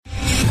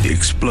The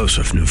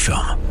explosive new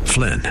film,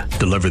 Flynn,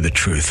 deliver the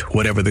truth,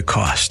 whatever the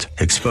cost,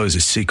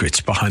 exposes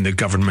secrets behind the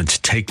government's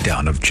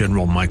takedown of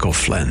General Michael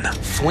Flynn.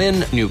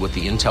 Flynn knew what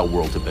the intel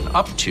world had been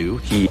up to.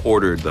 He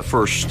ordered the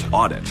first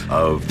audit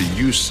of the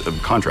use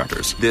of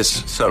contractors.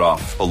 This set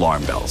off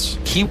alarm bells.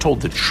 He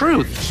told the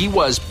truth. He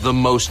was the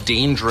most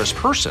dangerous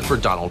person for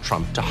Donald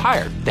Trump to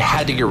hire. They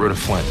had to get rid of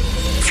Flynn.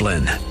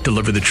 Flynn,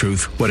 deliver the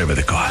truth, whatever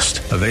the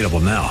cost. Available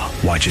now.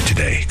 Watch it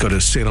today. Go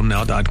to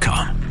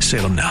salemnow.com.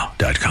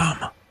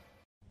 salemnow.com.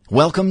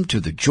 Welcome to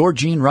the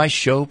Georgene Rice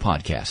Show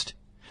podcast.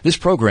 This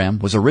program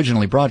was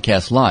originally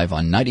broadcast live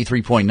on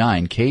 93.9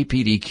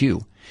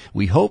 KPDQ.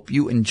 We hope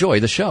you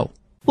enjoy the show.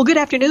 Well, good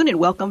afternoon and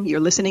welcome. You're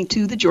listening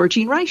to the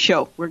Georgene Rice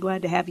Show. We're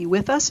glad to have you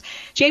with us.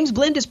 James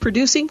Blend is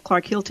producing,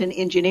 Clark Hilton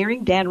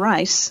engineering, Dan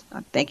Rice.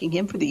 I'm thanking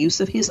him for the use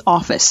of his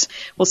office.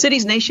 Well,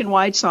 cities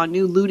nationwide saw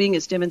new looting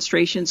as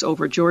demonstrations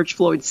over George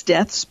Floyd's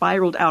death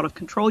spiraled out of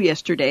control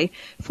yesterday.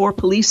 4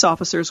 police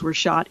officers were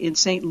shot in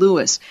St.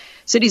 Louis.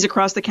 Cities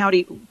across the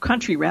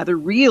country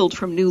reeled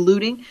from new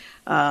looting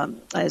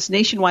as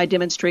nationwide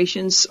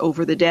demonstrations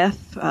over the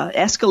death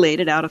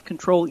escalated out of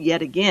control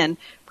yet again.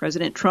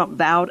 President Trump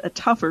vowed a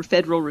tougher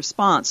federal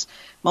response.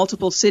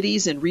 Multiple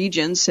cities and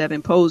regions have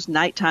imposed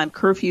nighttime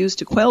curfews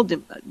to quell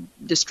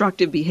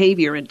destructive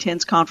behavior and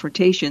tense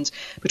confrontations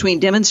between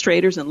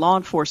demonstrators and law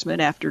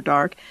enforcement after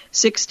dark.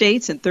 6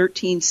 states and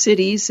 13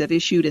 cities have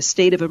issued a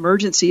state of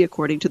emergency,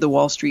 according to the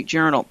Wall Street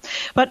Journal.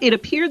 But it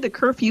appeared the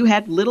curfew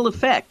had little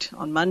effect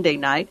on Monday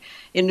night.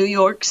 In New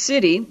York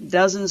City,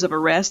 dozens of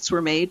arrests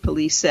were made,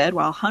 police said,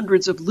 while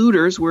hundreds of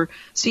looters were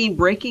seen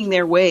breaking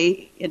their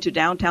way into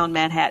downtown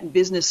Manhattan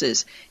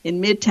businesses.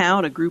 In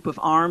Midtown, a group of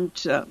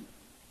armed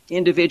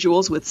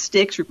individuals with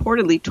sticks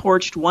reportedly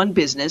torched one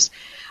business.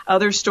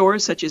 Other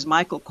stores such as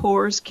Michael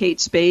Kors, Kate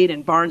Spade,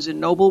 and Barnes &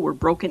 Noble were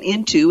broken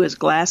into as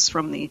glass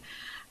from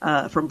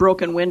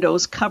broken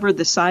windows covered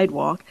the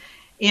sidewalk.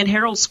 In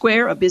Herald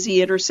Square, a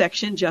busy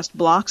intersection just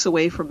blocks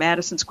away from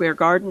Madison Square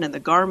Garden and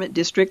the Garment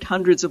District,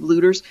 hundreds of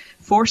looters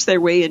forced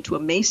their way into a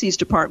Macy's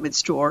department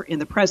store in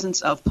the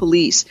presence of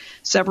police.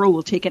 Several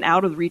were taken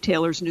out of the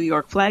retailer's New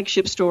York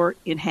flagship store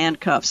in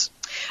handcuffs.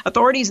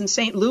 Authorities in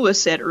St. Louis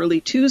said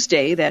early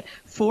Tuesday that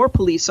 4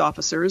 police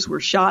officers were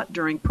shot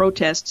during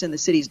protests in the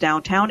city's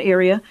downtown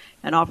area,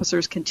 and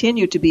officers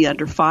continue to be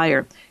under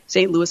fire.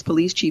 St. Louis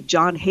Police Chief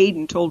John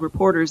Hayden told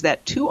reporters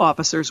that 2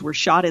 officers were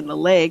shot in the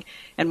leg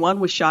and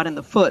 1 was shot in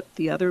the foot.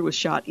 The other was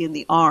shot in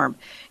the arm.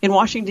 In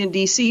Washington,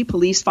 D.C.,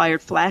 police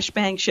fired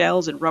flashbang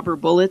shells and rubber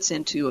bullets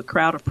into a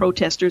crowd of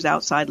protesters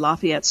outside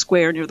Lafayette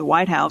Square near the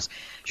White House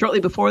shortly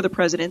before the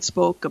president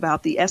spoke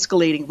about the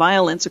escalating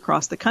violence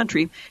across the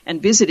country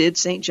and visited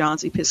St.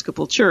 John's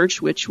Episcopal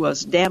Church, which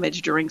was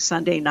damaged during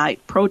Sunday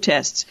night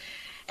protests.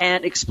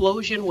 An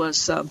explosion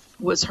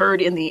was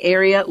heard in the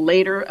area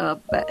later,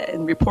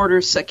 and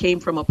reporters came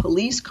from a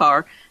police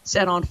car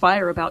set on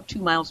fire about 2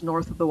 miles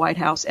north of the White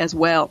House as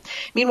well.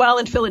 Meanwhile,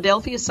 in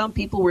Philadelphia, some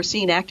people were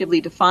seen actively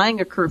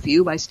defying a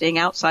curfew by staying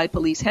outside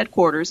police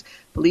headquarters.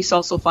 Police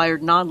also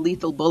fired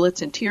non-lethal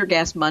bullets and tear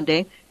gas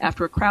Monday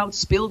after a crowd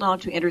spilled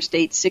onto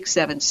Interstate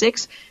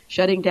 676,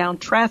 shutting down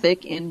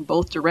traffic in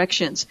both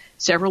directions.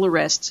 Several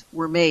arrests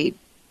were made.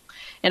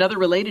 In other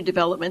related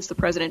developments, the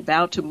president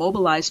vowed to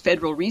mobilize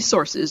federal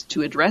resources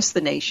to address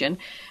the nation.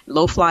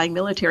 Low-flying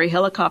military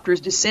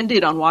helicopters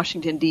descended on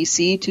Washington,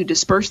 D.C. to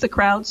disperse the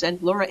crowds, and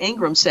Laura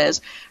Ingraham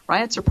says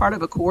riots are part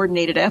of a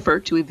coordinated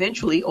effort to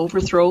eventually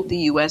overthrow the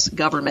U.S.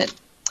 government.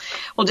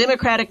 Well,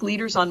 Democratic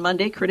leaders on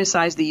Monday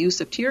criticized the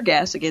use of tear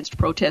gas against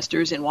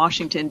protesters in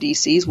Washington,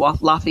 D.C.'s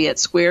Lafayette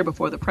Square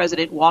before the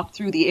president walked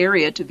through the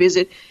area to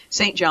visit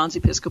St. John's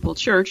Episcopal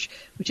Church,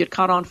 which had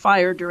caught on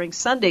fire during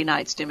Sunday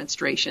night's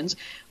demonstrations.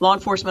 Law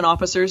enforcement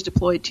officers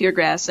deployed tear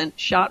gas and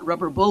shot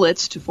rubber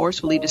bullets to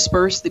forcefully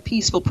disperse the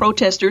peaceful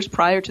protesters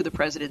prior to the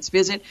president's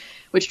visit,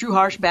 which drew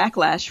harsh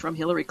backlash from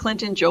Hillary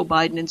Clinton, Joe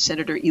Biden, and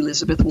Senator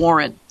Elizabeth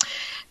Warren.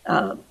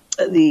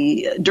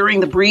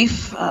 During the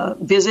brief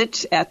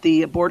visit at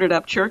the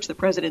boarded-up church, the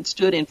president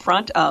stood in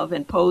front of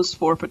and posed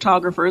for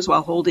photographers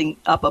while holding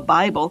up a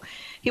Bible.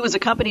 He was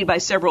accompanied by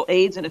several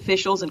aides and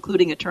officials,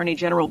 including Attorney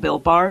General Bill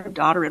Barr,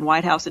 daughter and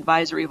White House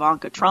advisor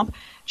Ivanka Trump,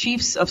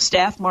 Chiefs of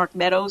Staff Mark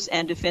Meadows,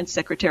 and Defense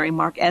Secretary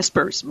Mark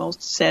Espers.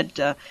 Most said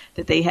that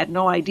they had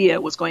no idea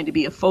it was going to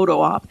be a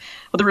photo op.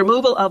 Well, the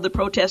removal of the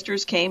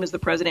protesters came as the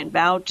president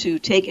vowed to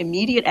take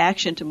immediate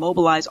action to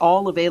mobilize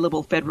all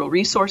available federal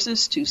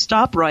resources to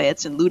stop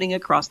riots and looting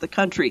across the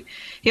country.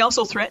 He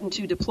also threatened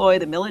to deploy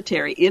the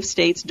military if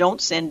states don't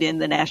send in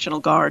the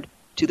National Guard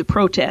to the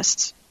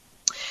protests.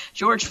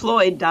 George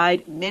Floyd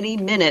died many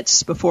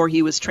minutes before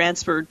he was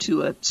transferred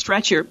to a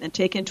stretcher and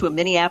taken to a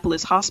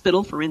Minneapolis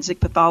hospital. Forensic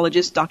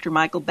pathologist Dr.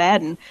 Michael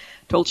Baden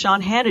told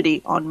Sean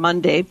Hannity on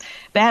Monday.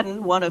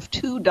 Baden, one of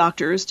 2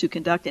 doctors to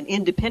conduct an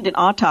independent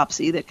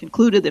autopsy that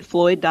concluded that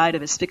Floyd died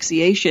of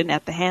asphyxiation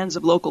at the hands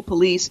of local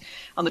police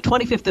on the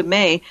 25th of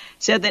May,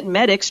 said that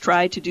medics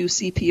tried to do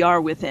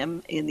CPR with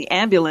him in the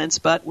ambulance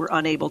but were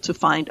unable to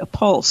find a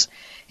pulse.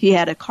 He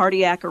had a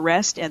cardiac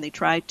arrest, and they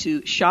tried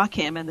to shock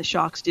him, and the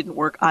shocks didn't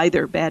work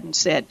either, Baden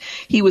said.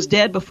 He was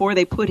dead before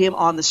they put him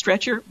on the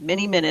stretcher,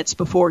 many minutes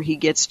before he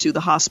gets to the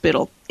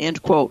hospital,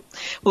 end quote.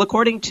 Well,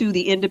 according to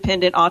the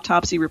independent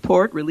autopsy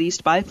report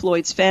released by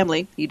Floyd's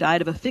family, he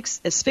died of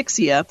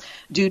asphyxia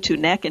due to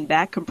neck and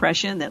back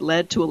compression that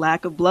led to a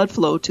lack of blood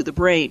flow to the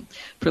brain.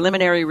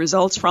 Preliminary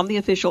results from the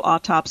official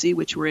autopsy,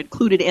 which were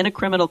included in a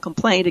criminal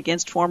complaint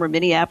against former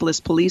Minneapolis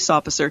police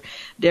officer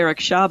Derek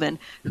Chauvin,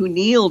 who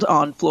kneeled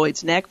on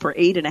Floyd's neck for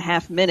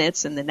 8.5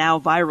 minutes in the now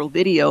viral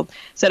video,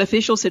 said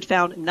officials had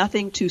found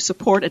nothing to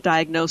support a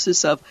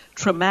diagnosis of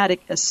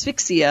traumatic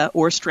asphyxia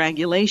or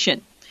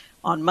strangulation.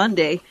 On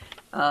Monday,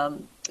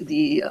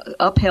 the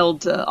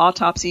upheld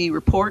autopsy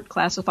report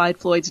classified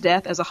Floyd's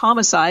death as a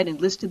homicide and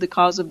listed the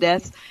cause of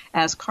death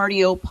as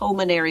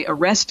cardiopulmonary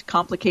arrest,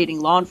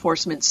 complicating law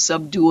enforcement's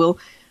subdual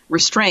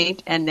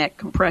restraint and neck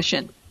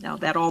compression. Now,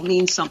 that all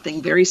means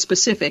something very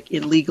specific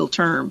in legal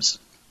terms.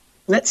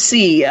 Let's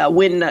see.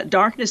 When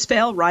darkness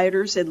fell,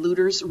 rioters and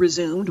looters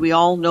resumed. We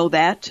all know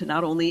that,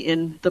 not only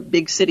in the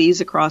big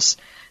cities across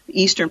the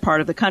eastern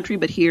part of the country,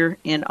 but here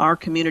in our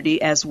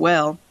community as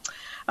well.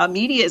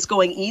 Media is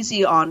going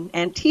easy on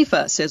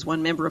Antifa, says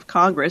one member of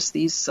Congress.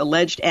 These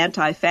alleged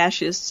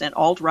anti-fascists and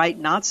alt-right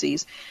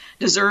Nazis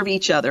deserve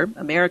each other.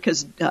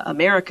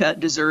 America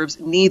deserves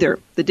neither.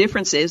 The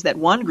difference is that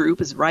one group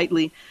is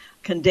rightly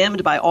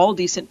condemned by all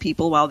decent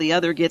people, while the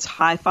other gets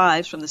high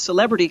fives from the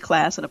celebrity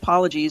class and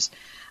apologies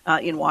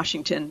in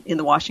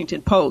the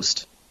Washington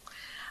Post.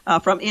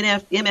 From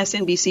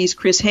MSNBC's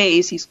Chris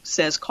Hayes, he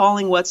says,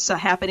 calling what's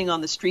happening on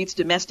the streets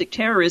domestic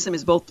terrorism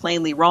is both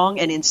plainly wrong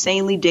and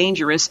insanely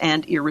dangerous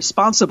and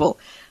irresponsible.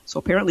 So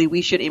apparently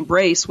we should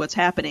embrace what's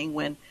happening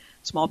when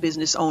small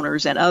business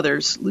owners and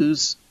others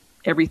lose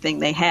everything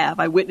they have.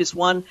 I witnessed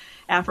one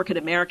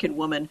African-American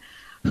woman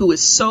who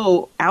was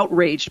so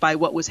outraged by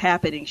what was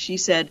happening. She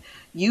said,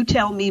 "You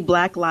tell me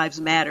Black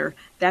Lives Matter.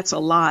 That's a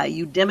lie.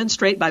 You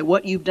demonstrate by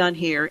what you've done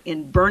here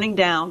in burning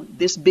down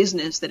this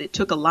business that it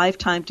took a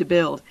lifetime to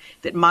build,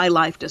 that my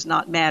life does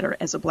not matter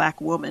as a black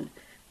woman."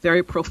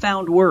 Very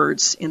profound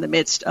words in the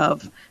midst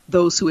of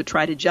those who would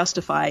try to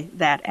justify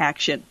that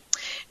action.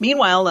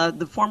 Meanwhile,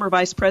 the former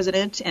vice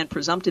president and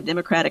presumptive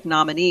Democratic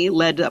nominee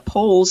led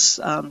polls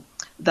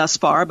thus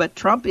far, but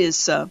Trump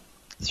is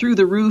through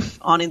the roof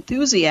on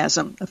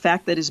enthusiasm, a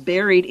fact that is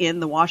buried in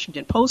the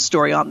Washington Post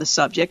story on the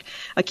subject.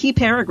 A key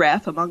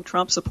paragraph among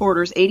Trump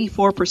supporters,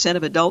 84%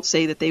 of adults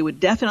say that they would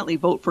definitely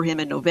vote for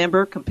him in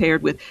November,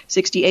 compared with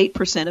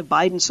 68% of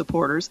Biden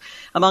supporters.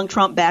 Among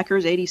Trump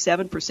backers,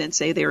 87%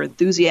 say they are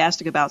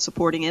enthusiastic about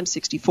supporting him.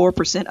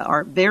 64%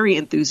 are very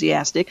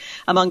enthusiastic.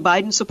 Among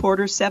Biden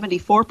supporters,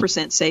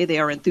 74% say they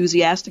are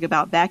enthusiastic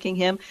about backing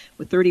him,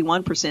 with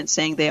 31%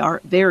 saying they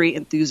are very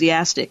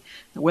enthusiastic.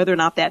 Now, whether or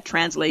not that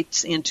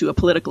translates into a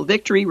political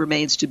victory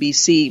remains to be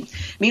seen.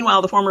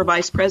 Meanwhile, the former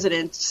vice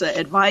president's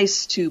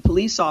advice to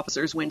police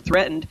officers when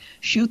threatened,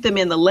 shoot them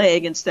in the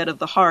leg instead of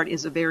the heart,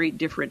 is a very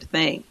different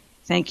thing.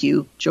 Thank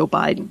you, Joe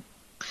Biden.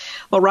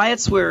 Well,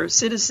 riots where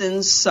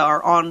citizens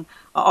are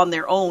on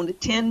their own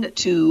tend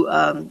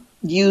to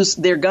use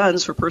their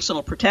guns for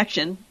personal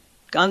protection.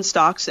 Gun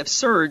stocks have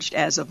surged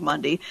as of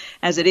Monday.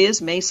 As it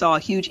is, May saw a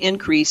huge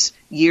increase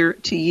year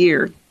to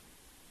year.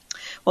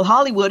 Well,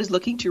 Hollywood is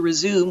looking to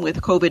resume with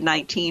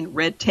COVID-19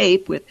 red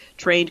tape, with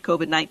trained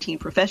COVID-19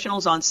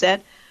 professionals on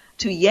set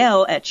to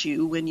yell at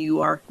you when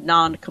you are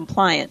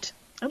non-compliant.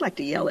 I'd like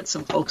to yell at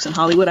some folks in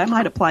Hollywood. I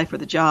might apply for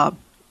the job.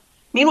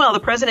 Meanwhile, the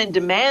president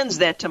demands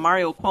that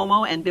Mario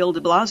Cuomo and Bill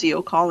de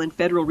Blasio call in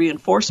federal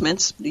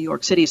reinforcements. New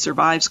York City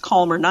survives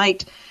calmer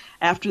night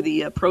after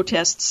the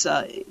protests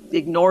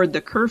ignored the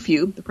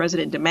curfew. The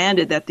president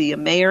demanded that the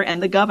mayor and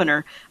the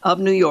governor of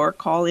New York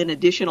call in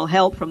additional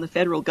help from the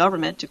federal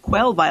government to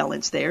quell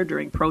violence there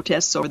during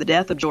protests over the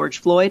death of George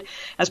Floyd,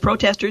 as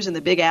protesters in the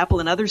Big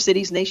Apple and other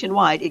cities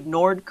nationwide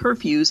ignored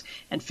curfews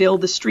and filled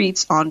the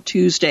streets on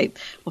Tuesday.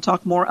 We'll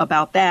talk more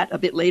about that a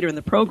bit later in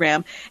the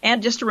program.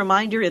 And just a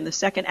reminder, in the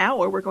second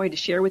hour, we're going to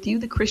share with you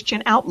the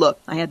Christian Outlook.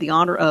 I had the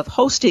honor of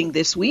hosting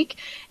this week,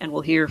 and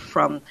we'll hear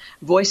from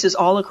voices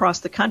all across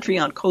the country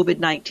on COVID-19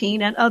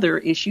 and other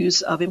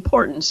issues of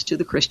importance to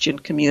the Christian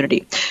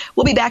community.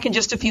 We'll be back in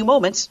just a few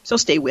moments, so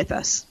stay with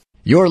us.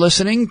 You're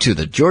listening to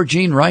the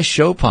Georgene Rice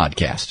Show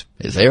podcast.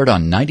 It's aired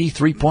on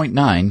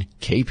 93.9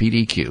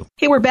 KPDQ.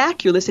 Hey, we're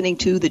back. You're listening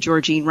to the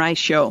Georgene Rice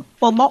Show.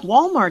 Well,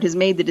 Walmart has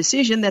made the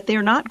decision that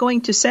they're not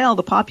going to sell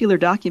the popular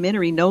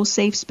documentary No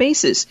Safe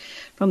Spaces.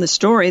 From the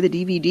story, the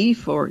DVD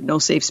for No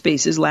Safe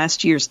Spaces,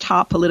 last year's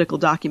top political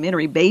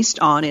documentary based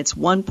on its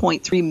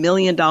 $1.3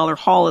 million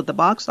haul at the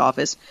box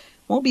office,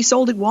 won't be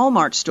sold at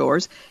Walmart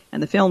stores,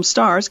 and the film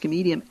stars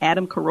comedian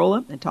Adam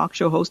Carolla and talk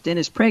show host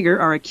Dennis Prager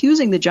are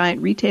accusing the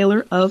giant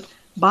retailer of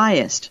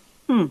bias.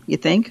 You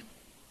think?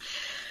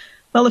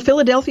 Well, a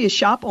Philadelphia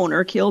shop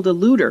owner killed a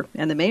looter,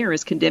 and the mayor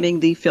is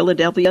condemning the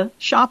Philadelphia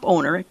shop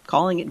owner,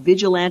 calling it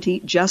vigilante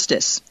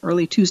justice.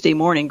 Early Tuesday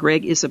morning,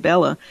 Greg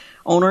Isabella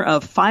owner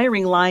of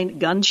Firing Line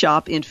Gun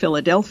Shop in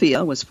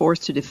Philadelphia, was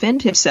forced to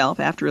defend himself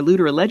after a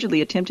looter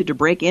allegedly attempted to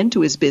break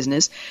into his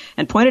business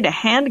and pointed a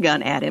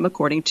handgun at him,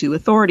 according to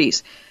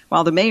authorities.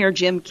 While the mayor,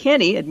 Jim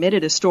Kenney,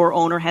 admitted a store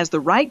owner has the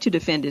right to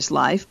defend his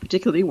life,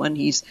 particularly when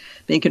he's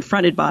being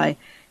confronted by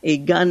a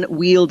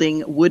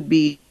gun-wielding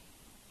would-be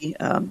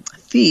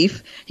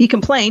thief, he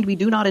complained, "We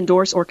do not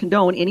endorse or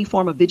condone any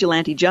form of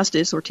vigilante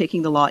justice or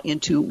taking the law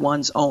into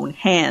one's own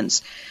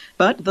hands."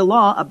 But the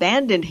law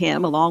abandoned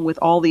him along with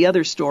all the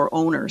other store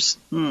owners.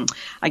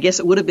 I guess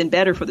it would have been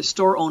better for the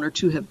store owner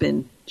to have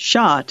been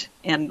shot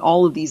and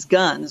all of these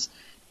guns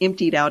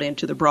emptied out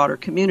into the broader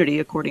community,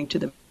 according to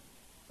the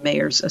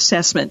mayor's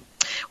assessment.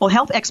 Well,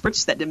 health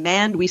experts that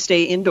demand we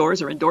stay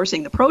indoors are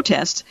endorsing the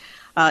protest.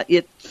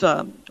 If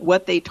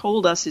what they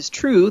told us is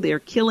true, they're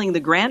killing the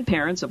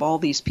grandparents of all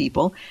these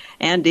people.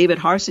 And David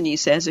Harsanyi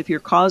says, if your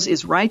cause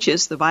is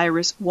righteous, the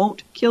virus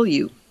won't kill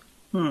you.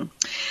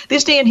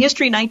 This day in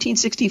history,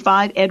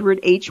 1965, Edward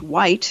H.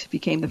 White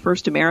became the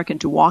first American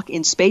to walk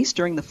in space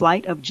during the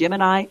flight of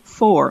Gemini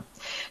 4.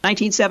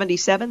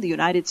 1977, the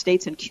United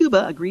States and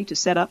Cuba agreed to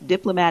set up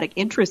diplomatic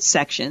interest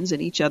sections in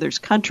each other's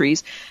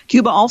countries.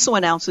 Cuba also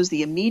announces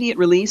the immediate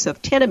release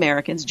of 10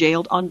 Americans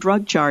jailed on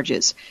drug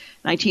charges.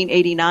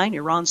 1989,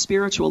 Iran's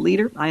spiritual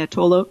leader,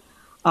 Ayatollah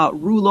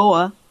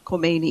Ruhollah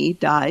Khomeini,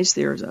 dies.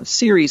 There's a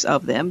series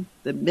of them.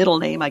 The middle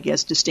name, I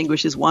guess,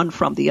 distinguishes one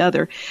from the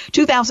other.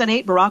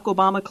 2008, Barack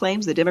Obama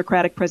claims the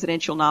Democratic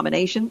presidential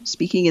nomination,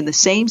 speaking in the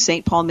same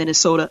St. Paul,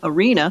 Minnesota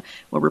arena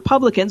where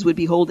Republicans would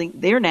be holding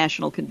their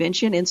national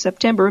convention in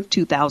September of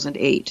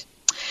 2008.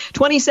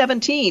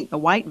 2017, a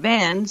white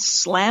van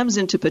slams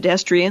into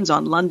pedestrians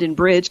on London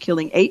Bridge,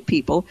 killing 8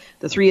 people.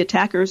 The 3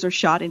 attackers are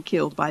shot and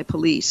killed by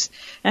police.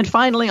 And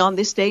finally, on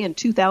this day in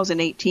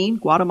 2018,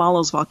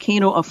 Guatemala's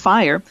volcano of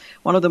fire,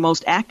 one of the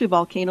most active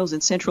volcanoes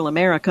in Central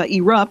America,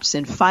 erupts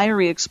in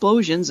fiery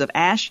explosions of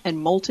ash and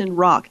molten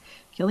rock,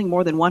 killing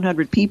more than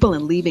 100 people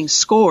and leaving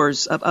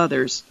scores of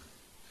others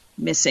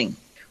missing.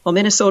 Well,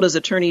 Minnesota's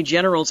Attorney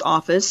General's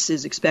office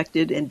is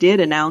expected and did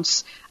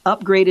announce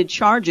upgraded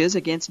charges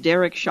against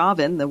Derek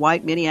Chauvin, the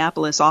white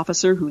Minneapolis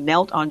officer who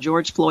knelt on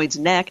George Floyd's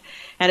neck,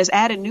 and has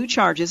added new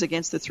charges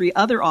against the 3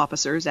 other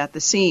officers at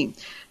the scene.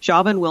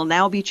 Chauvin will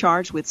now be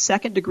charged with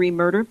second-degree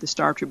murder, the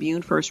Star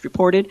Tribune first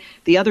reported.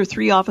 The other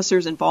 3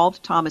 officers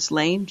involved, Thomas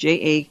Lane,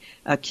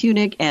 J.A.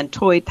 Koenig, and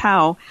Toy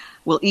Tao,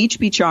 will each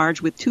be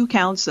charged with 2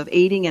 counts of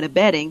aiding and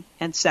abetting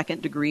and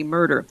second-degree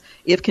murder.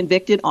 If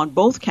convicted on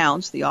both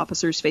counts, the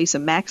officers face a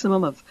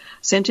maximum of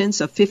sentence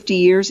of 50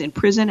 years in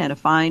prison and a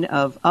fine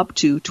of up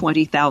to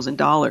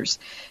 $20,000.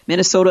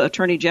 Minnesota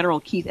Attorney General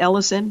Keith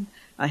Ellison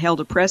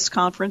held a press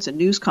conference and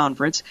news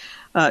conference.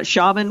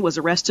 Chauvin was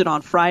arrested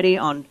on Friday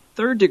on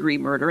third-degree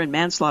murder and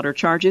manslaughter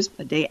charges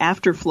a day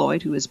after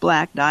Floyd, who is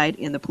black, died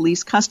in the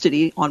police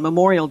custody on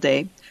Memorial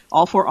Day.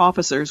 All 4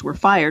 officers were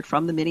fired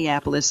from the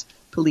Minneapolis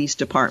Police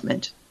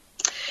Department.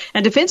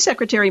 And Defense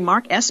Secretary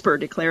Mark Esper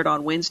declared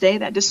on Wednesday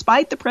that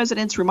despite the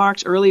president's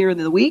remarks earlier in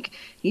the week,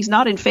 he's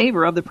not in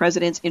favor of the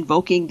president's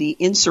invoking the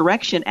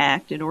Insurrection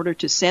Act in order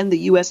to send the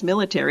U.S.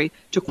 military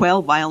to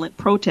quell violent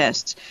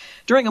protests.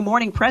 During a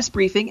morning press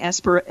briefing,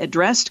 Esper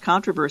addressed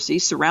controversy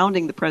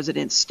surrounding the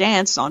president's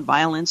stance on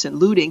violence and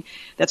looting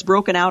that's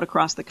broken out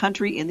across the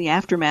country in the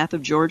aftermath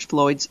of George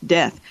Floyd's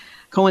death,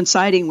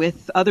 coinciding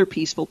with other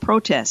peaceful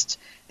protests.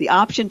 The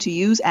option to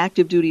use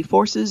active duty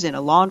forces in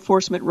a law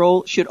enforcement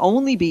role should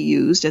only be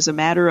used as a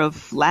matter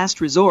of last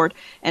resort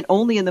and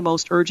only in the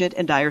most urgent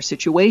and dire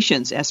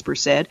situations, Esper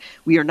said.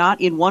 We are not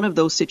in one of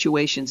those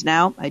situations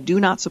now. I do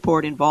not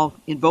support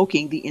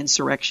invoking the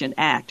Insurrection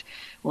Act.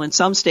 Well, in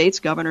some states,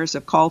 governors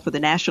have called for the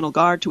National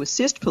Guard to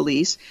assist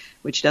police,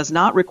 which does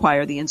not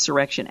require the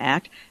Insurrection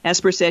Act.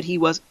 Esper said he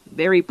was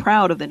very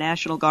proud of the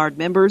National Guard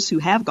members who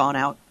have gone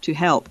out to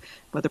help.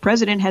 But the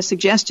president has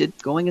suggested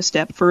going a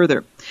step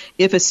further.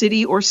 If a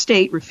city or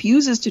state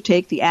refuses to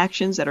take the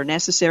actions that are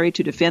necessary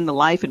to defend the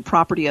life and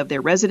property of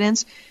their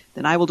residents,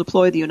 then I will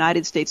deploy the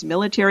United States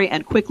military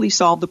and quickly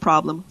solve the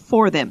problem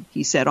for them,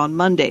 he said on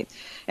Monday.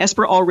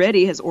 Esper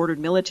already has ordered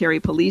military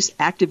police,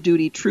 active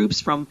duty troops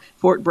from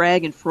Fort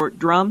Bragg and Fort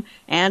Drum,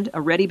 and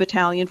a ready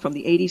battalion from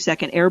the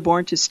 82nd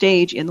Airborne to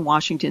stage in the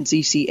Washington,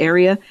 D.C.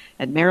 area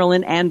at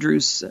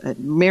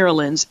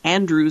Maryland's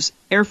Andrews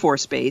Air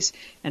Force Base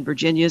and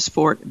Virginia's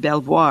Fort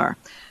Belvoir.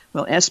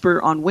 Well,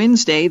 Esper on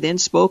Wednesday then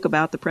spoke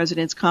about the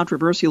president's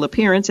controversial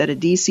appearance at a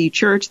D.C.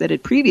 church that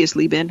had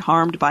previously been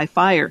harmed by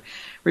fire.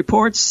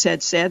 Reports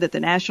had said that the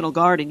National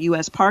Guard and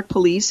U.S. Park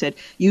Police had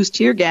used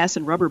tear gas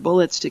and rubber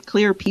bullets to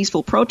clear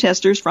peaceful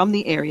protesters from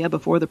the area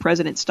before the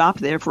president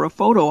stopped there for a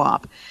photo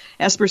op.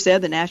 Esper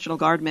said the National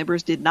Guard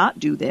members did not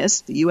do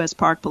this. The U.S.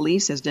 Park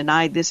Police has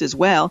denied this as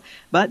well,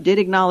 but did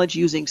acknowledge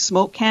using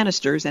smoke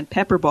canisters and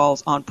pepper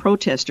balls on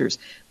protesters,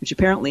 which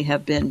apparently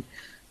have been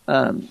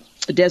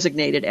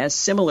designated as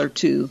similar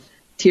to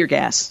tear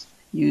gas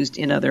used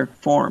in other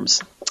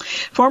forms.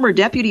 Former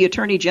Deputy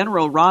Attorney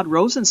General Rod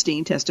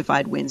Rosenstein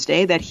testified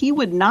Wednesday that he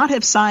would not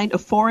have signed a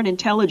Foreign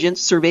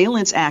Intelligence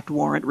Surveillance Act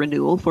warrant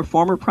renewal for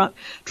former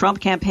Trump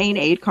campaign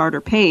aide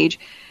Carter Page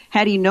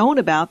had he known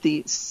about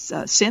the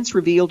since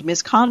revealed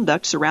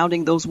misconduct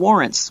surrounding those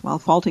warrants, while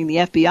faulting the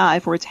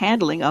FBI for its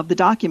handling of the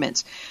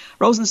documents.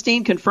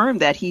 Rosenstein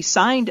confirmed that he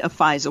signed a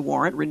FISA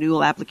warrant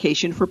renewal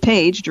application for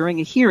Page during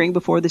a hearing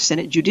before the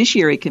Senate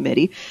Judiciary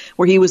Committee,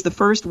 where he was the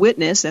first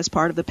witness as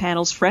part of the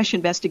panel's fresh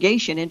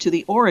investigation into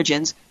the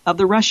origins of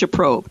the Russia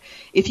probe.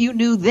 If you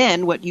knew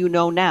then what you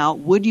know now,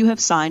 would you have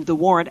signed the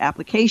warrant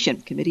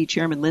application? Committee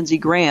Chairman Lindsey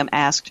Graham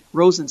asked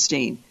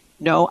Rosenstein.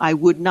 No, I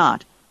would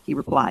not, he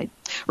replied.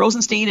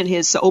 Rosenstein, in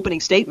his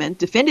opening statement,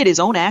 defended his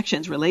own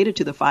actions related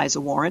to the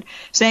FISA warrant,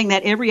 saying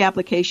that every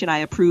application I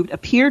approved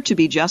appeared to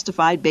be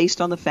justified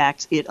based on the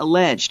facts it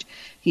alleged.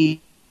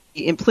 He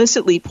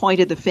implicitly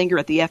pointed the finger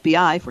at the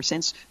FBI for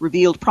since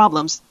revealed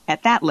problems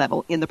at that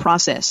level in the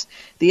process.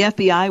 The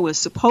FBI was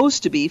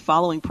supposed to be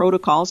following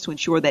protocols to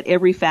ensure that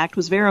every fact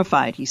was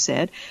verified, he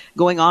said,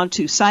 going on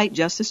to cite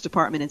Justice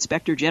Department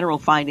Inspector General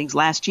findings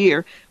last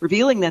year,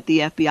 revealing that the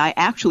FBI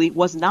actually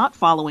was not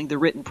following the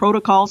written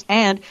protocols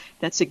and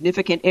that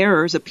significant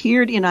errors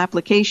appeared in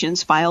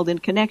applications filed in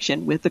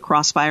connection with the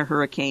Crossfire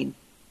Hurricane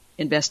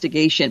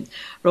investigation.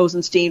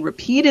 Rosenstein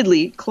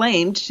repeatedly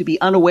claimed to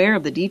be unaware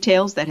of the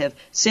details that have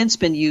since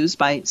been used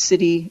by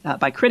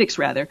critics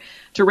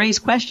to raise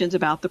questions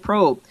about the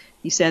probe.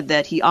 He said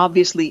that he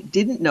obviously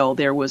didn't know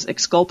there was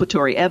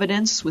exculpatory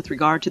evidence with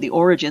regard to the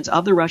origins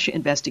of the Russia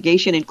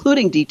investigation,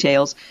 including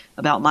details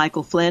about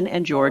Michael Flynn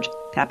and George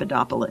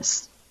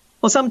Papadopoulos.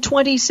 Well, some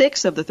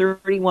 26 of the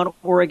 31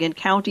 Oregon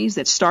counties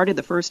that started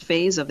the first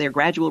phase of their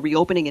gradual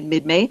reopening in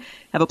mid-May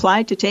have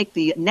applied to take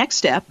the next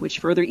step, which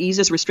further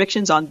eases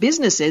restrictions on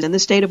businesses in the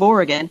state of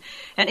Oregon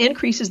and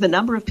increases the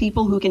number of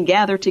people who can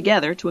gather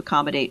together to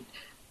accommodate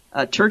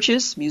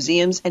churches,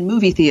 museums, and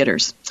movie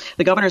theaters.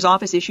 The governor's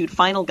office issued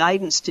final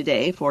guidance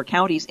today for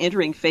counties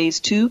entering Phase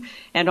 2,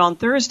 and on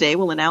Thursday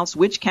will announce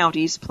which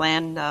counties'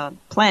 plans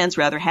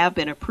have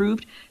been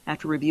approved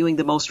after reviewing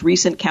the most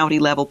recent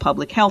county-level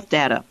public health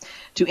data.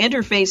 To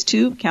enter Phase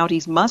 2,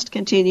 counties must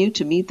continue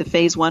to meet the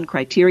Phase 1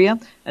 criteria,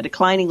 a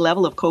declining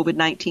level of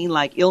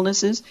COVID-19-like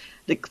illnesses,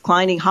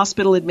 declining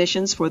hospital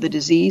admissions for the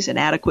disease, an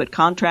adequate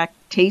contact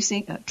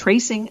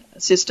tracing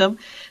system,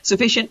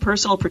 sufficient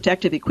personal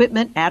protective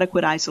equipment,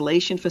 adequate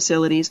isolation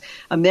facilities,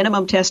 a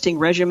minimum testing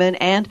regimen,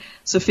 and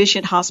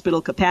sufficient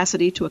hospital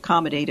capacity to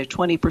accommodate a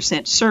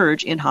 20%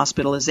 surge in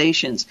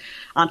hospitalizations.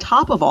 On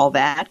top of all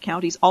that,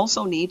 counties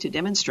also need to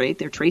demonstrate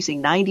they're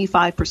tracing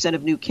 95%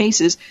 of new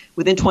cases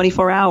within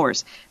 24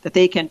 hours, that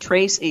they can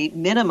trace a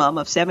minimum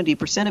of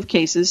 70% of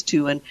cases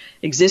to an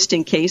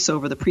existing case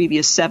over the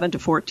previous 7 to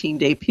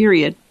 14-day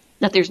period,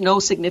 that there's no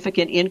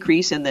significant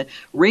increase in the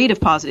rate of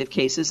positive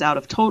cases out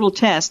of total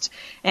tests,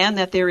 and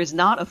that there is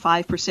not a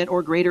 5%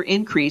 or greater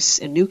increase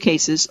in new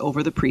cases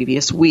over the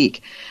previous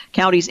week.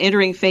 Counties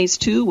entering Phase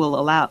 2 will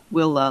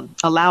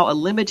allow a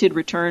limited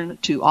return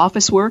to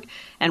office work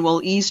and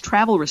will ease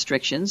travel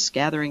restrictions.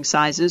 Gathering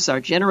sizes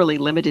are generally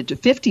limited to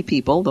 50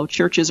 people, though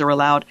churches are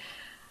allowed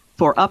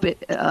for up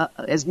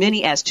as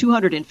many as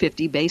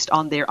 250 based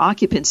on their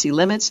occupancy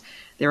limits,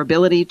 their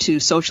ability to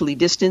socially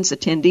distance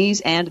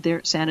attendees, and their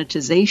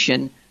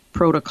sanitization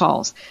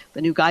protocols.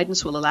 The new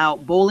guidance will allow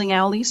bowling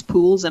alleys,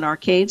 pools, and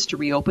arcades to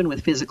reopen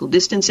with physical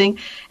distancing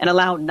and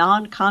allow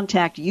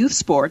non-contact youth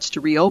sports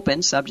to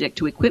reopen subject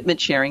to equipment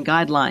sharing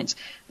guidelines.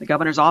 The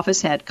governor's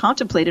office had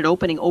contemplated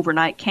opening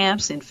overnight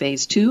camps in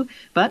Phase 2,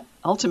 but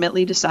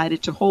ultimately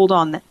decided to hold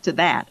on to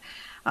that.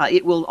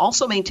 It will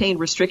also maintain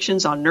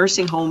restrictions on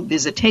nursing home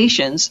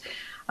visitations,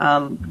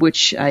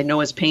 which I know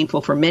is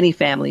painful for many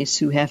families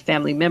who have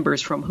family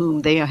members from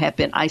whom they have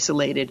been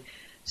isolated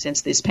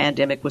since this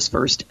pandemic was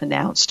first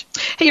announced.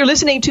 Hey, you're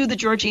listening to The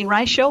Georgene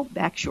Rice Show.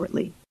 Back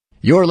shortly.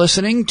 You're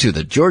listening to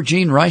The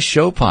Georgene Rice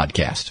Show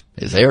podcast.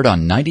 It's aired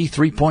on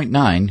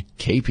 93.9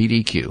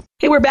 KPDQ.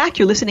 Hey, we're back.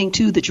 You're listening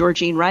to The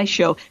Georgene Rice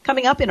Show.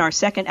 Coming up in our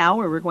second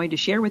hour, we're going to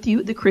share with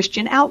you the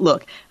Christian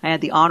Outlook. I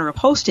had the honor of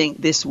hosting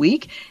this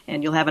week,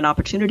 and you'll have an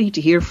opportunity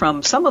to hear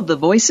from some of the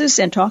voices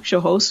and talk show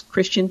hosts,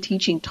 Christian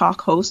teaching talk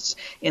hosts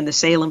in the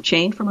Salem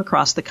chain from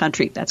across the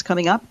country. That's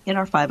coming up in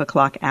our 5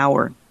 o'clock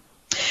hour.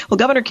 Well,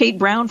 Governor Kate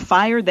Brown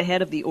fired the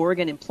head of the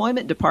Oregon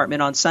Employment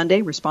Department on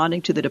Sunday,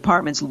 responding to the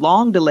department's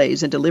long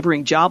delays in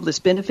delivering jobless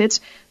benefits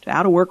to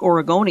out-of-work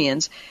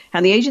Oregonians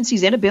and the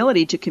agency's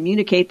inability to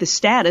communicate the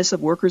status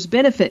of workers'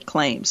 benefit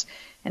claims.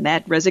 And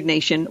that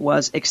resignation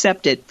was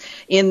accepted.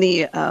 In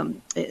the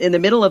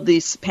middle of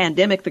this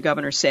pandemic, the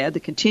governor said, the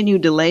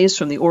continued delays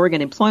from the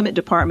Oregon Employment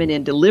Department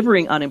in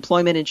delivering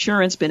unemployment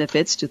insurance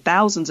benefits to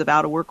thousands of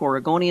out-of-work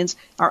Oregonians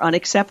are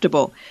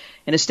unacceptable.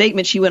 In a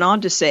statement, she went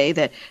on to say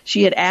that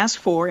she had asked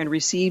for and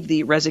received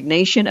the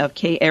resignation of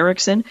Kay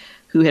Erickson,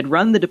 who had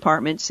run the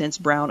department since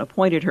Brown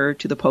appointed her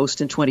to the post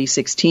in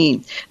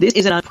 2016. This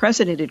is an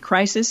unprecedented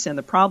crisis, and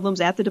the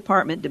problems at the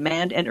department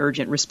demand an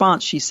urgent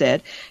response, she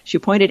said. She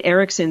appointed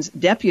Erickson's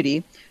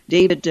deputy,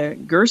 David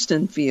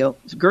Gerstenfeld,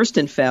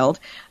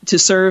 to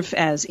serve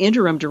as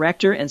interim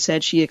director and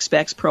said she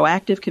expects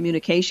proactive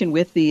communication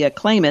with the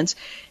claimants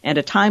and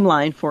a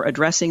timeline for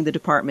addressing the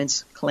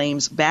department's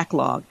claims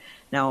backlog.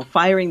 Now,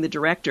 firing the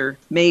director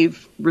may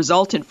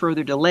result in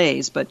further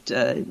delays, but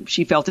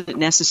she felt it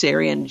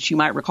necessary, and she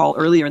might recall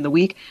earlier in the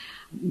week,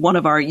 one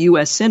of our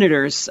U.S.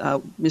 senators,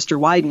 Mr.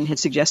 Wyden, had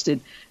suggested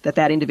that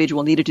that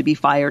individual needed to be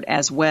fired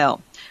as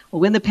well.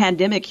 Well, when the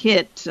pandemic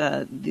hit,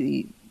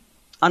 the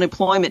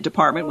unemployment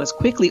department was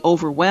quickly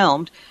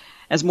overwhelmed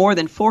as more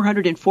than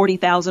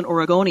 440,000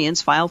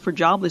 Oregonians filed for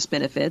jobless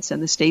benefits,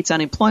 and the state's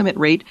unemployment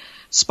rate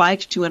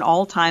spiked to an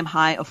all-time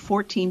high of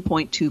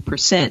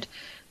 14.2%.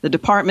 The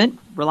department,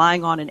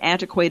 relying on an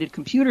antiquated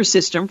computer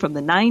system from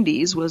the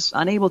 90s, was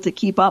unable to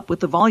keep up with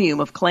the volume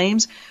of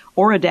claims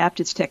or adapt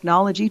its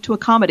technology to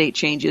accommodate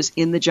changes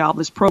in the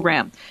jobless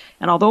program.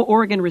 And although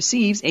Oregon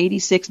receives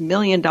 $86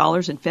 million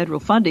in federal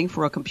funding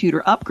for a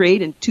computer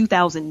upgrade in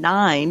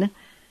 2009,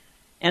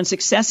 and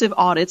successive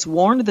audits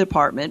warned the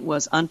department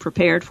was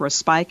unprepared for a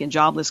spike in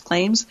jobless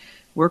claims,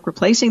 work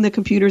replacing the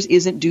computers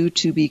isn't due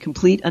to be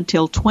complete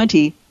until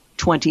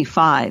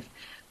 2025.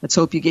 Let's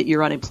hope you get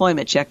your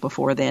unemployment check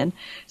before then.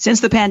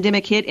 Since the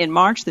pandemic hit in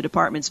March, the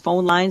department's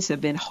phone lines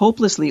have been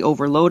hopelessly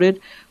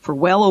overloaded. For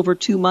well over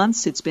 2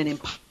 months, it's been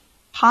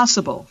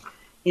impossible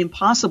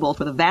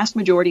for the vast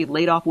majority of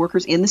laid-off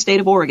workers in the state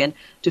of Oregon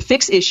to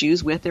fix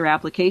issues with their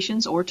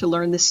applications or to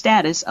learn the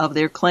status of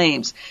their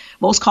claims.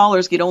 Most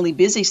callers get only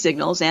busy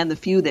signals, and the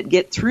few that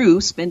get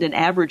through spend an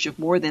average of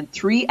more than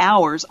 3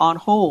 hours on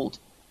hold,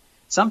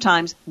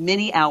 sometimes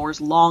many hours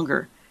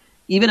longer.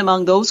 Even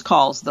among those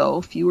calls,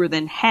 though, fewer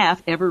than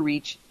half ever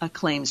reach a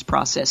claims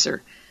processor.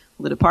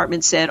 The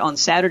department said on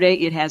Saturday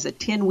it has a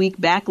 10-week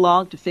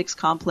backlog to fix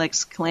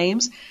complex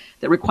claims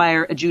that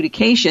require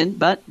adjudication,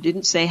 but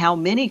didn't say how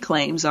many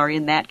claims are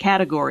in that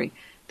category.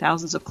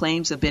 Thousands of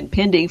claims have been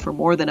pending for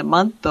more than a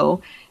month,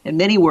 though, and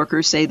many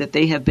workers say that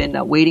they have been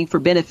waiting for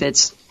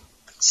benefits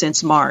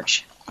since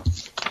March.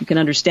 You can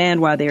understand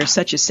why there is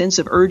such a sense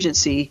of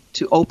urgency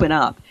to open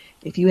up.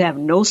 If you have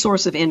no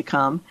source of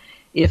income,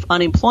 if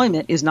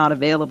unemployment is not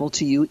available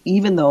to you,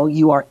 even though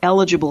you are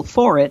eligible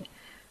for it,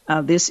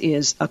 this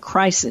is a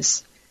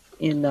crisis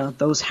in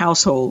those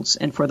households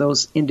and for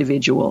those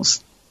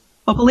individuals.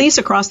 Well, police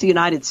across the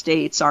United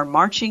States are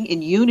marching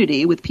in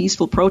unity with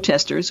peaceful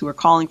protesters who are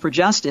calling for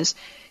justice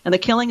and the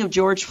killing of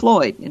George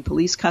Floyd in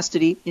police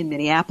custody in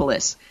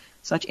Minneapolis.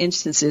 Such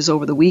instances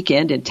over the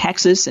weekend in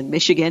Texas and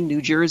Michigan,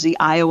 New Jersey,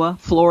 Iowa,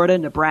 Florida,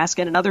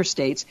 Nebraska, and other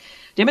states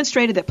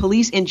demonstrated that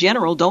police in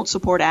general don't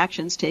support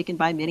actions taken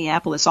by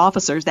Minneapolis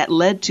officers that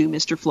led to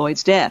Mr.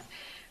 Floyd's death.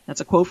 That's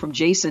a quote from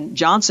Jason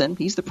Johnson.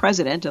 He's the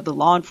president of the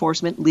Law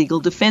Enforcement Legal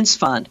Defense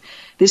Fund.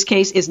 This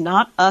case is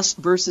not us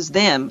versus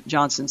them,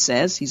 Johnson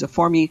says. He's a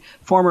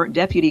former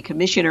deputy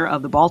commissioner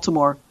of the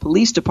Baltimore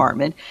Police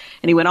Department.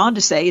 And he went on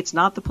to say it's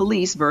not the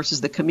police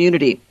versus the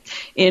community.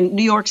 In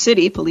New York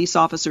City, police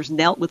officers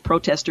knelt with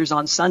protesters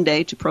on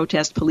Sunday to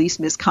protest police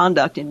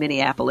misconduct in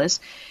Minneapolis.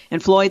 In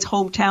Floyd's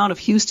hometown of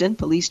Houston,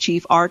 Police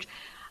Chief Art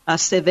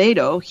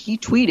Acevedo, he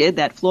tweeted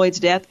that Floyd's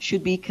death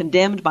should be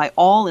condemned by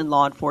all in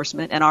law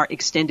enforcement and our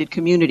extended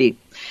community.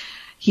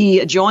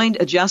 He joined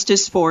a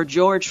Justice for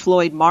George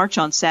Floyd march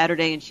on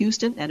Saturday in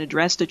Houston and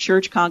addressed a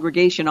church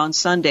congregation on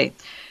Sunday.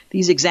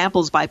 These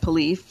examples by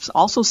police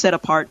also set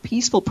apart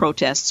peaceful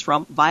protests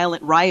from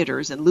violent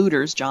rioters and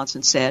looters,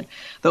 Johnson said.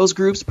 Those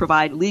groups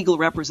provide legal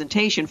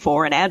representation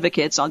for and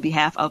advocates on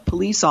behalf of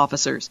police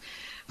officers.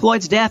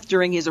 Floyd's death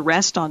during his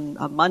arrest on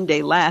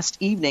Monday last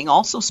evening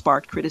also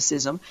sparked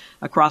criticism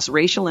across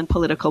racial and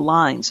political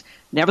lines.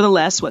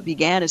 Nevertheless, what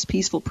began as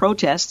peaceful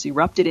protests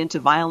erupted into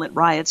violent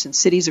riots in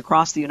cities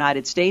across the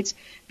United States,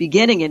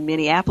 beginning in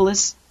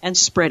Minneapolis and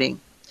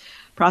spreading.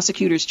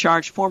 Prosecutors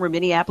charged former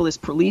Minneapolis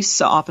police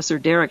officer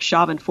Derek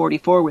Chauvin,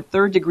 44, with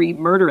third-degree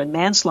murder and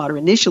manslaughter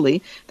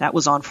initially. That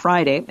was on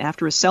Friday,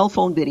 after a cell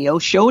phone video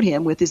showed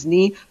him with his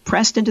knee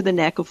pressed into the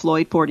neck of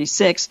Floyd,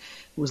 46,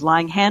 who was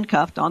lying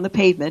handcuffed on the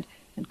pavement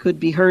and could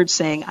be heard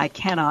saying, "I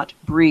cannot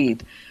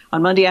breathe."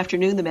 On Monday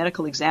afternoon, the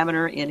medical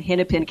examiner in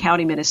Hennepin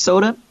County,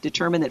 Minnesota,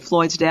 determined that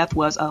Floyd's death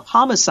was a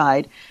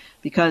homicide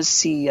because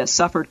he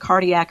suffered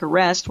cardiac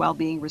arrest while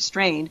being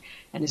restrained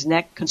and his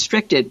neck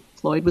constricted.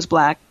 Floyd was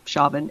black.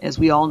 Chauvin, as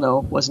we all know,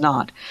 was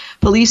not.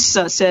 Police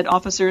said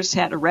officers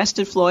had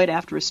arrested Floyd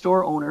after a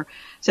store owner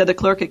said the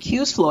clerk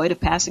accused Floyd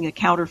of passing a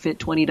counterfeit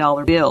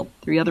 $20 bill.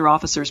 3 other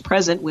officers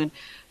present when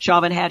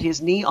Chauvin had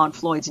his knee on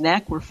Floyd's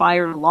neck were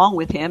fired along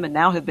with him and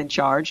now have been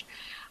charged.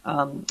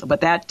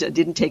 But that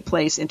didn't take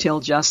place until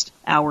just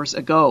hours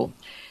ago.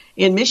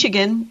 In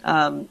Michigan,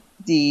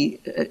 the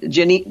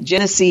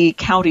Genesee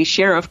County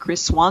Sheriff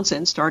Chris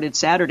Swanson started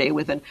Saturday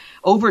with an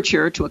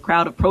overture to a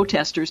crowd of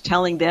protesters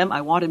telling them,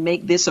 "I want to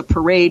make this a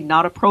parade,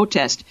 not a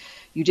protest.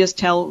 You just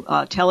tell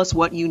us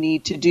what you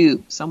need to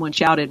do." Someone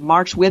shouted,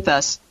 "March with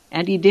us,"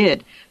 and he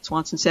did.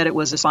 Swanson said it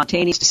was a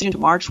spontaneous decision to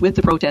march with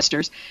the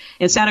protesters.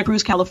 In Santa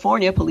Cruz,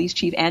 California, Police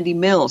Chief Andy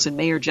Mills and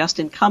Mayor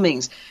Justin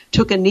Cummings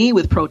took a knee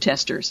with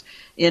protesters.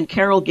 In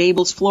Coral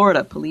Gables,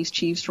 Florida, police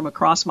chiefs from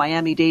across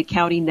Miami-Dade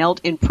County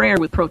knelt in prayer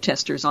with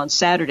protesters on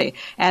Saturday,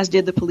 as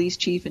did the police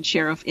chief and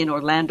sheriff in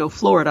Orlando,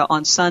 Florida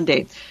on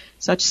Sunday.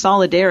 Such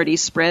solidarity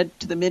spread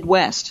to the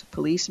Midwest.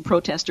 Police and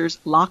protesters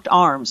locked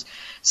arms.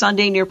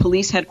 Sunday near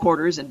police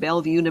headquarters in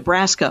Bellevue,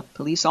 Nebraska,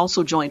 police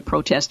also joined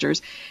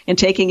protesters in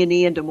taking a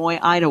knee in Des Moines,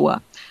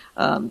 Iowa.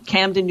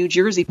 Camden, New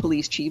Jersey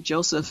Police Chief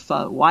Joseph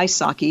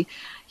Wysocki,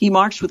 he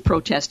marched with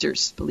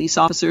protesters. Police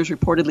officers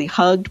reportedly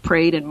hugged,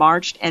 prayed, and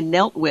marched and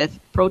knelt with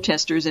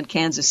protesters in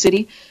Kansas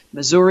City,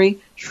 Missouri,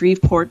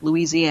 Shreveport,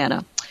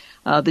 Louisiana.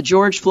 The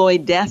George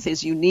Floyd death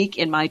is unique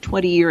in my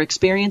 20-year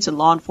experience in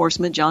law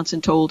enforcement, Johnson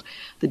told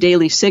the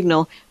Daily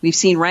Signal. We've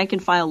seen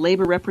rank-and-file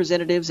labor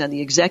representatives and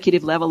the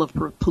executive level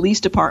of police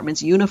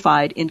departments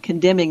unified in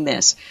condemning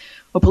this.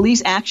 Well,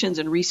 police actions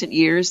in recent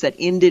years that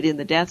ended in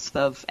the deaths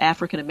of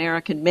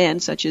African-American men,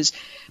 such as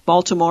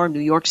Baltimore,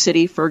 New York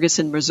City,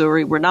 Ferguson,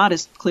 Missouri, were not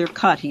as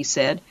clear-cut, he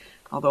said,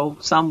 although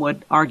some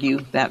would argue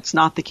that's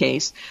not the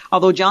case.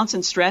 Although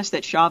Johnson stressed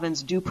that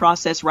Chauvin's due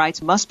process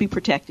rights must be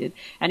protected,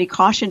 and he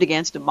cautioned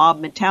against a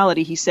mob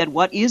mentality, he said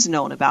what is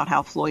known about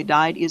how Floyd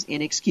died is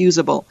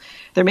inexcusable.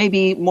 There may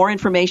be more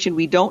information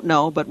we don't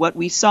know, but what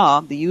we saw,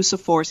 the use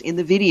of force in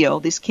the video,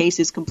 this case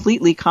is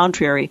completely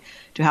contrary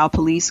to how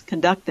police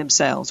conduct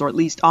themselves, or at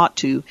least ought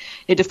to.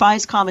 It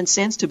defies common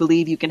sense to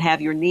believe you can have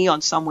your knee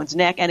on someone's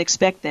neck and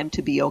expect them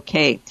to be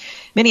okay.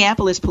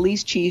 Minneapolis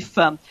Police Chief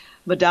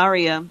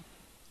Madaria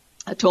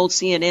told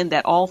CNN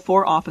that all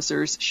 4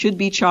 officers should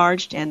be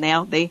charged, and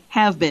now they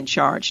have been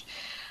charged.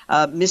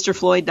 Mr.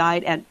 Floyd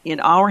died in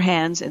our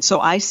hands, and so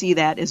I see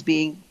that as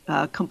being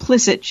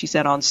complicit, she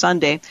said on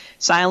Sunday.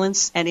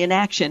 Silence and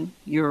inaction,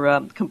 you're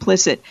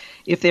complicit.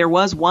 If there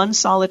was one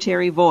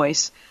solitary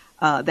voice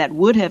that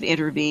would have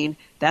intervened,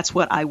 that's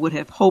what I would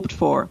have hoped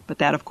for, but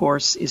that, of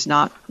course, is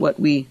not what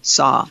we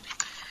saw.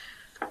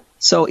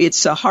 So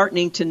it's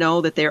heartening to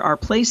know that there are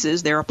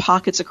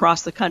pockets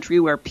across the country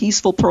where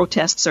peaceful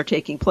protests are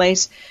taking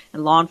place,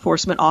 and law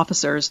enforcement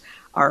officers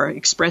are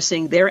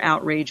expressing their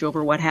outrage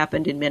over what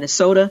happened in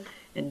Minnesota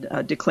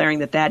and declaring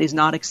that that is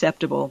not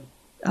acceptable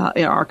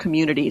in our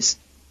communities.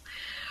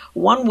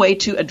 One way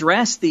to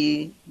address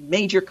the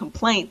major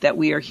complaint that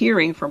we are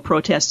hearing from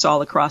protests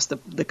all across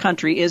the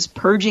country is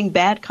purging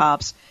bad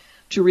cops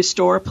to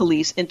restore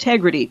police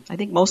integrity. I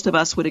think most of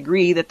us would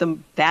agree that the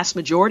vast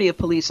majority of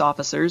police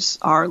officers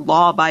are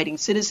law-abiding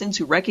citizens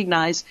who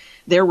recognize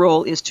their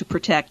role is to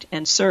protect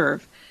and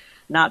serve,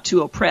 not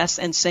to oppress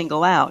and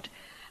single out.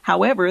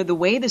 However, the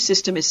way the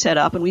system is set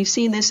up, and we've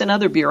seen this in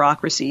other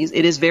bureaucracies,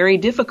 it is very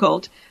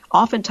difficult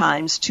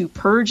oftentimes to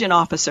purge an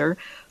officer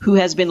who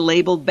has been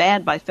labeled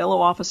bad by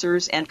fellow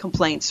officers and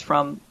complaints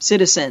from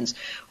citizens.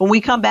 When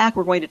we come back,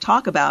 we're going to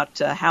talk about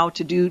how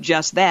to do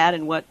just that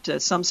and what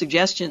some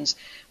suggestions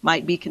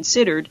might be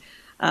considered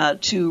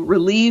to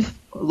relieve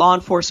law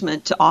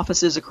enforcement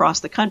offices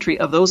across the country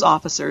of those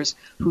officers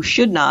who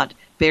should not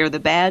bear the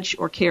badge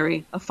or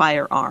carry a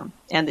firearm,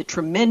 and the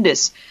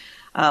tremendous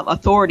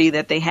authority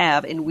that they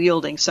have in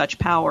wielding such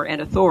power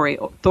and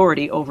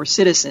authority over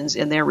citizens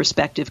in their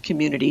respective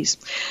communities.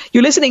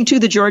 You're listening to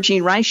The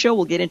Georgene Rice Show.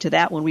 We'll get into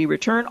that when we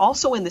return.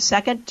 Also in the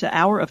second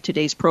hour of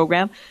today's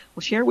program,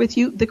 we'll share with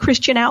you the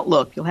Christian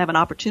Outlook. You'll have an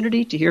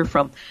opportunity to hear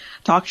from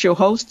talk show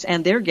hosts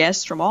and their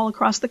guests from all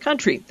across the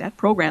country. That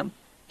program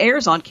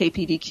airs on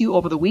KPDQ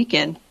over the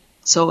weekend,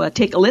 so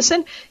take a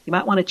listen. You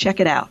might want to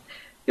check it out.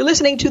 You're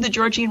listening to The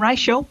Georgene Rice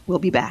Show. We'll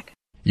be back.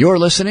 You're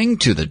listening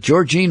to the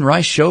Georgene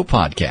Rice Show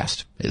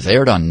podcast. It's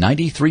aired on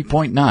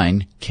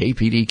 93.9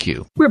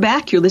 KPDQ. We're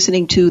back. You're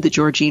listening to the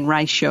Georgene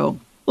Rice Show.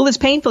 Well, it's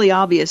painfully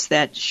obvious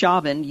that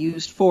Chauvin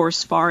used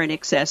force far in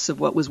excess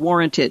of what was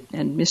warranted,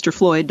 and Mr.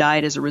 Floyd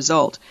died as a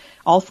result.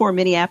 All 4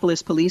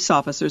 Minneapolis police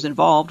officers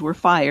involved were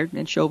fired,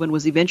 and Chauvin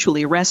was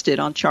eventually arrested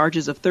on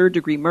charges of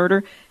third-degree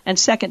murder and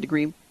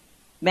second-degree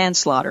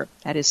manslaughter.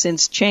 That has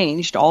since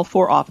changed. All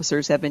 4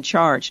 officers have been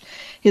charged.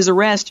 His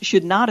arrest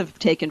should not have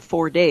taken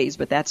 4 days,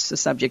 but that's a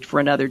subject for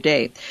another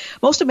day.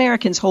 Most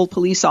Americans hold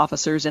police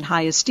officers in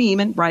high esteem,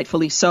 and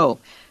rightfully so.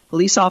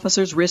 Police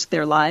officers risk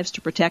their lives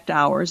to protect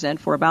ours, and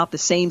for about the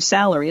same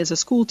salary as a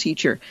school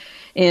teacher.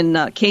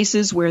 In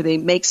cases where they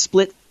make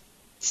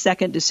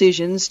split-second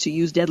decisions to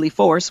use deadly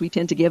force, we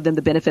tend to give them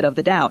the benefit of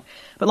the doubt.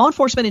 But law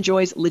enforcement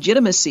enjoys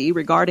legitimacy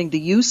regarding the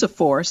use of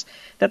force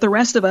that the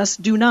rest of us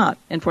do not,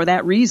 and for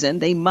that reason,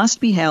 they must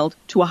be held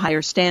to a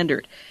higher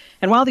standard.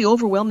 And while the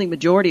overwhelming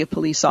majority of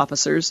police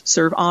officers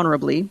serve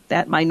honorably,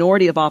 that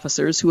minority of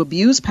officers who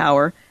abuse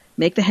power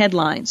make the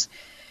headlines.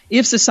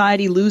 If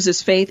society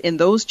loses faith in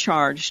those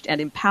charged and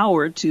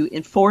empowered to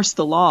enforce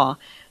the law,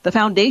 the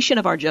foundation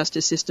of our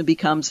justice system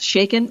becomes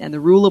shaken and the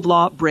rule of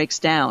law breaks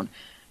down.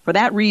 For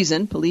that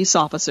reason, police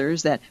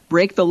officers that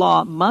break the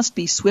law must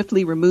be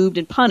swiftly removed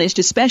and punished,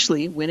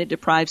 especially when it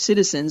deprives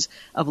citizens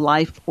of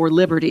life or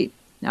liberty.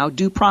 Now,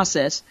 due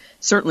process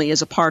certainly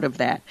is a part of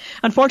that.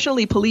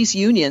 Unfortunately, police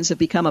unions have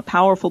become a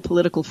powerful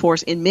political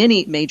force in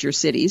many major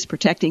cities,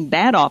 protecting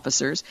bad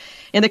officers.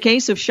 In the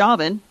case of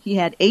Chauvin, he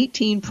had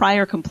 18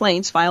 prior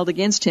complaints filed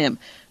against him.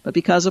 But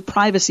because of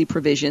privacy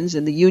provisions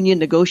in the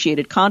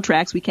union-negotiated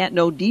contracts, we can't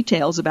know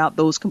details about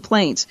those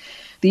complaints.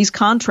 These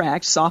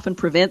contracts often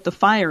prevent the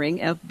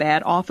firing of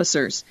bad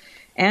officers.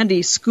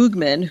 Andy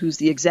Skugman, who's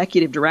the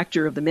executive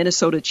director of the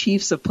Minnesota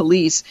Chiefs of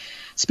Police,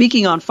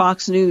 speaking on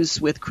Fox News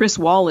with Chris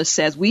Wallace,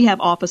 says, "We have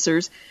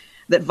officers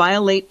that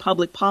violate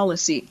public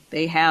policy.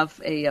 They have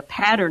a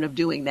pattern of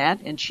doing that,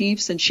 and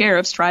chiefs and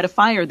sheriffs try to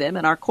fire them,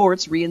 and our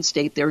courts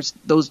reinstate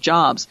those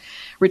jobs."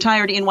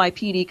 Retired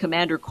NYPD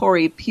Commander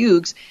Corey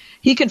Pugues,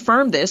 he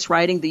confirmed this,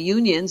 writing, "The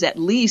unions, at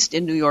least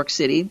in New York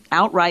City,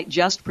 outright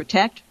just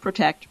protect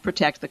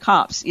the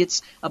cops.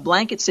 It's a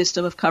blanket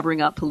system of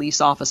covering up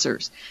police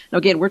officers." Now,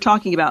 again, we're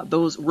talking about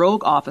those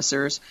rogue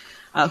officers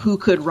who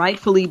could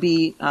rightfully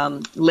be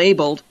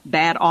labeled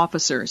bad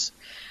officers.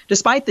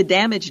 Despite the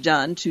damage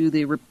done to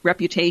the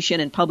reputation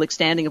and public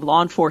standing of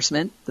law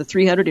enforcement, the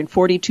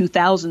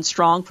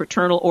 342,000-strong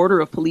Fraternal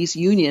Order of Police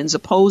unions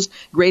opposed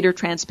greater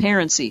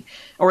transparency,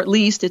 or at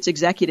least its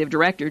executive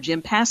director,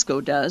 Jim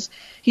Pasco, does.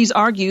 He's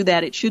argued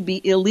that it should be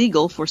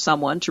illegal for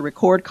someone to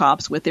record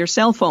cops with their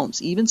cell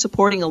phones, even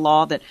supporting a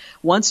law that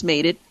once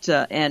made it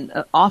an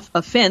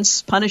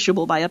offense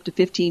punishable by up to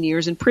 15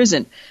 years in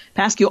prison.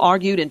 Pasco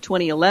argued in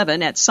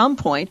 2011, at some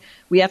point,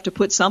 we have to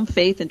put some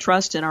faith and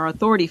trust in our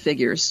authority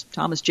figures.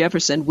 Thomas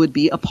Jefferson would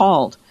be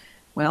appalled.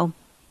 Well,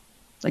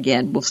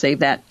 again, we'll save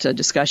that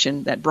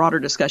discussion, that broader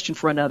discussion,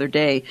 for another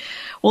day.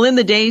 Well, in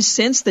the days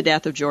since the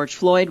death of George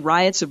Floyd,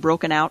 riots have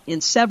broken out in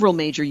several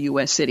major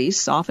U.S.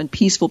 cities. Often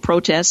peaceful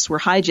protests were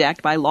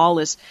hijacked by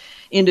lawless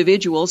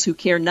individuals who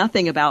care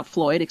nothing about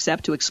Floyd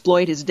except to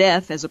exploit his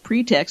death as a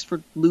pretext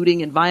for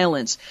looting and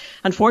violence.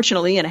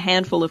 Unfortunately, in a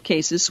handful of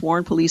cases,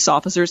 sworn police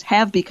officers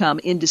have become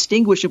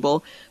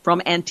indistinguishable from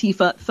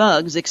Antifa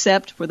thugs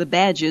except for the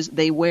badges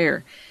they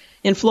wear.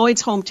 In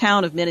Floyd's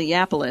hometown of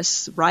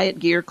Minneapolis, riot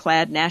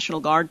gear-clad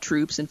National Guard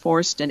troops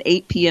enforced an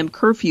 8 p.m.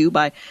 curfew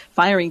by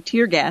firing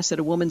tear gas at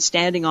a woman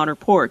standing on her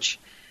porch.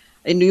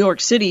 In New York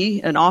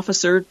City, an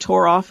officer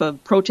tore off a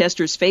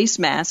protester's face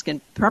mask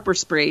and pepper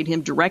sprayed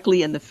him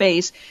directly in the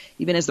face,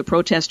 even as the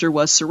protester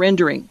was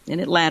surrendering. In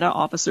Atlanta,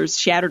 officers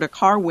shattered a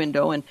car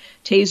window and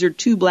tasered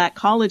 2 black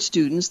college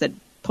students that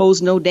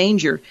posed no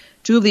danger.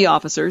 2 of the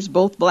officers,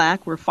 both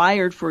black, were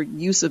fired for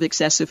use of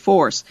excessive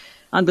force.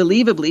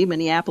 Unbelievably,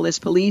 Minneapolis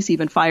police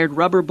even fired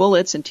rubber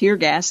bullets and tear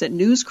gas at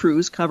news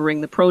crews covering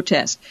the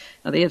protest.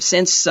 Now, they have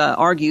since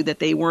argued that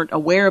they weren't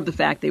aware of the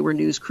fact they were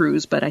news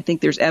crews, but I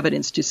think there's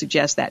evidence to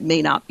suggest that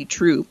may not be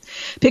true.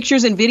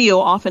 Pictures and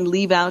video often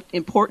leave out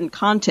important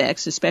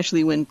context,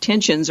 especially when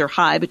tensions are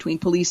high between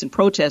police and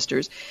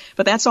protesters.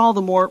 But that's all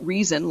the more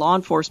reason law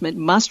enforcement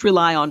must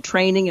rely on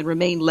training and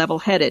remain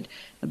level-headed.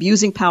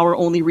 Abusing power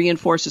only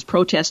reinforces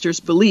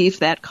protesters' belief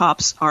that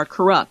cops are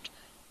corrupt.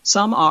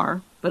 Some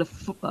are, but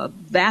a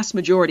vast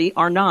majority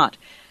are not.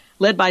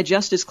 Led by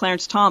Justice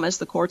Clarence Thomas,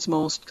 the court's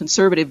most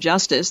conservative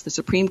justice, the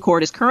Supreme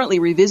Court is currently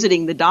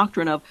revisiting the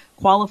doctrine of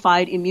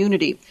qualified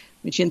immunity,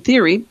 which in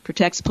theory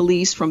protects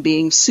police from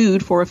being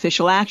sued for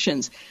official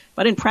actions,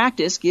 but in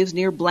practice gives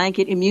near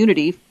blanket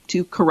immunity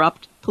to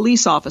corrupt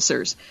police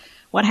officers.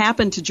 What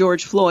happened to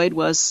George Floyd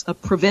was a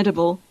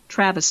preventable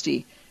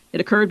travesty.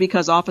 It occurred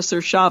because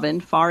Officer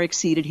Chauvin far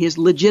exceeded his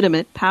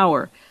legitimate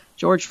power.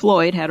 George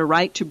Floyd had a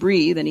right to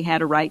breathe and he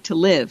had a right to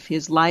live.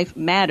 His life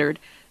mattered,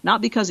 not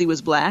because he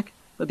was black,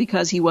 but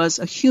because he was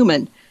a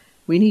human.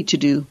 We need to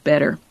do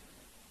better.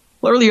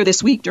 Well, earlier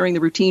this week, during the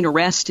routine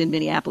arrest in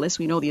Minneapolis,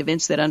 we know the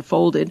events that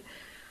unfolded.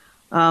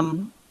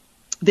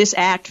 This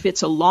act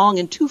fits a long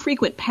and too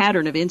frequent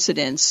pattern of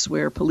incidents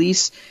where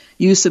police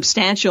use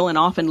substantial and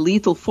often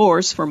lethal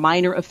force for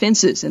minor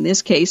offenses. In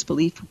this case,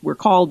 police were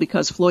called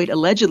because Floyd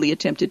allegedly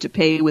attempted to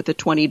pay with a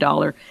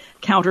 $20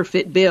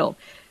 counterfeit bill.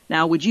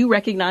 Now, would you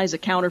recognize a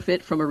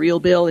counterfeit from a real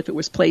bill if it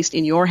was placed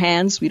in your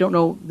hands? We don't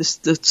know the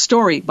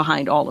story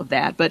behind all of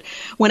that. But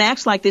when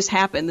acts like this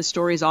happen, the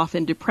story is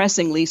often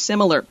depressingly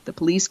similar. The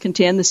police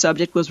contend the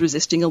subject was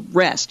resisting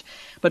arrest,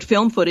 but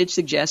film footage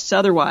suggests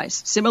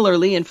otherwise.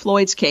 Similarly, in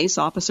Floyd's case,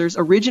 officers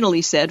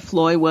originally said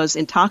Floyd was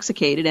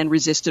intoxicated and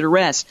resisted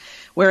arrest,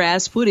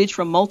 whereas footage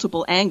from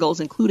multiple angles,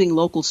 including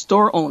local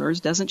store owners,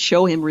 doesn't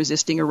show him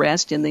resisting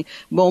arrest in the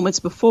moments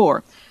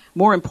before.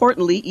 More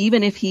importantly,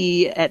 even if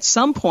he at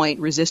some point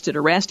resisted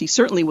arrest, he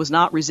certainly was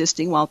not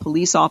resisting while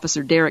police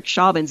officer Derek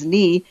Chauvin's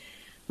knee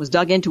was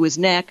dug into his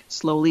neck,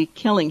 slowly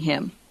killing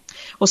him.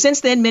 Well,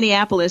 since then,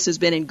 Minneapolis has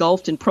been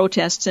engulfed in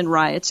protests and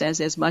riots,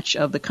 as much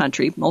of the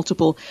country.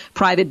 Multiple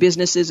private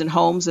businesses and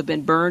homes have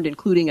been burned,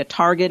 including a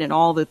Target and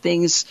all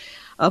things,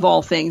 an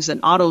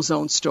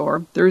AutoZone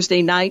store.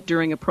 Thursday night,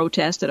 during a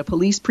protest at a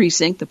police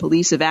precinct, the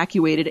police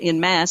evacuated en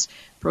masse.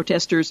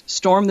 Protesters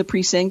stormed the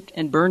precinct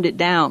and burned it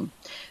down.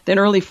 Then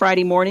early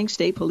Friday morning,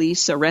 state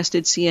police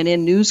arrested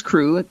CNN news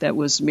crew that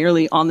was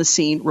merely on the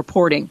scene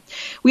reporting.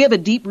 We have a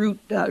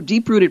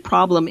deep-rooted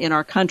problem in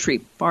our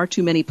country. Far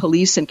too many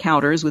police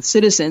encounters with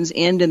citizens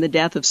end in the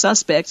death of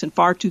suspects, and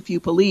far too few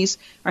police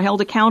are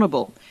held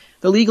accountable.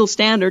 The legal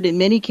standard in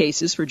many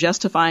cases for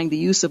justifying the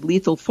use of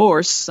lethal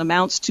force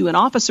amounts to an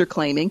officer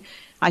claiming,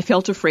 "I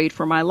felt afraid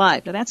for my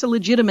life." Now, that's a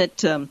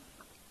legitimate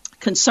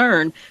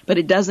concern, but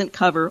it doesn't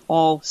cover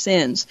all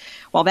sins.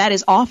 While that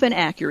is often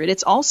accurate,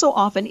 it's also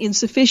often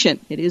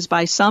insufficient. It is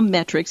by some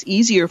metrics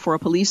easier for a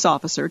police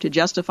officer to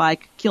justify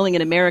killing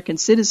an American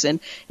citizen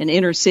in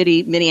inner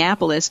city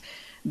Minneapolis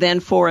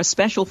than for a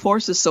special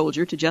forces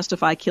soldier to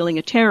justify killing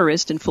a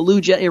terrorist in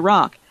Fallujah,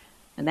 Iraq.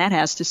 And that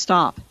has to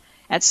stop.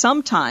 At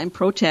some time,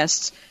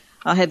 protests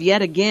have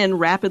yet again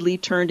rapidly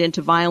turned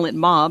into violent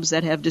mobs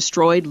that have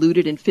destroyed,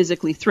 looted, and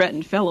physically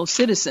threatened fellow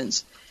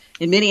citizens.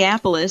 In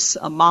Minneapolis,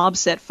 a mob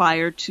set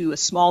fire to a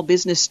small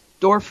business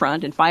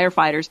storefront, and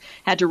firefighters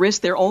had to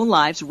risk their own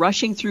lives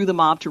rushing through the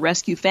mob to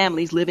rescue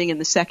families living in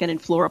the second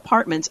and floor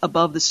apartments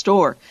above the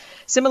store.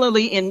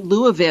 Similarly, in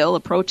Louisville, a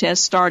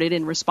protest started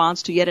in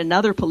response to yet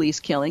another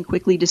police killing,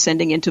 quickly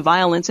descending into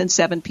violence, and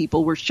 7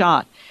 people were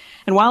shot.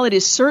 And while it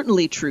is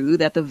certainly true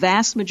that the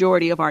vast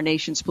majority of our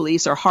nation's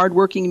police are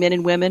hardworking men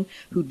and women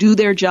who do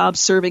their jobs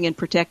serving and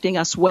protecting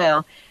us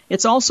well,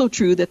 it's also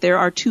true that there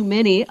are too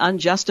many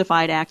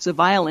unjustified acts of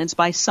violence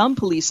by some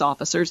police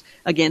officers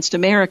against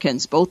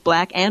Americans, both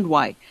black and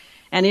white.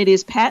 And it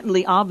is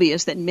patently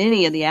obvious that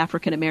many in the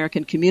African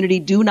American community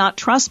do not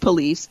trust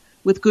police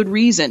with good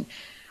reason.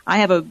 I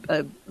have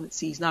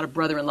he's not a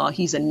brother-in-law,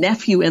 he's a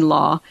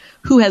nephew-in-law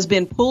who has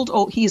been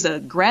pulled, he's a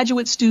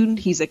graduate student,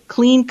 he's a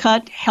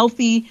clean-cut,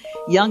 healthy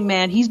young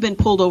man. He's been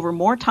pulled over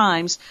more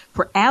times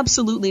for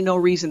absolutely no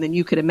reason than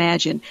you could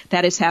imagine.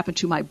 That has happened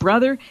to my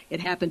brother,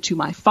 it happened to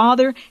my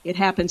father, it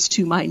happens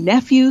to my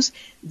nephews.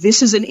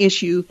 This is an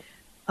issue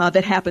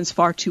that happens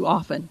far too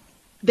often.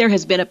 There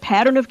has been a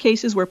pattern of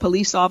cases where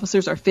police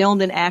officers are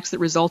filmed in acts that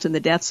result in the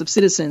deaths of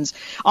citizens,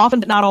 often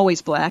but not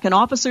always black, and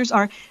officers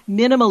are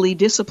minimally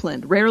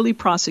disciplined, rarely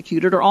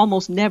prosecuted, or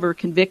almost never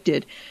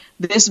convicted.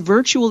 This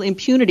virtual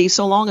impunity,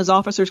 so long as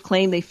officers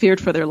claim they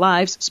feared for their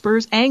lives,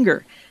 spurs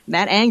anger. And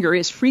that anger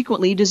is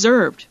frequently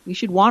deserved. We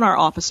should want our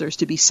officers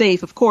to be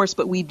safe, of course,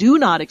 but we do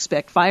not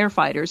expect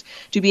firefighters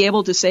to be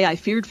able to say, I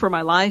feared for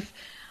my life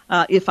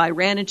if I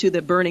ran into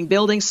the burning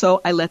building,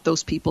 so I let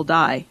those people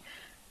die.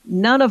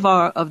 None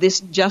of this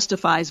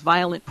justifies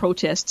violent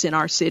protests in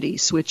our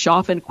cities, which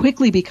often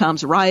quickly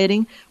becomes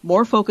rioting,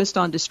 more focused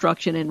on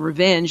destruction and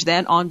revenge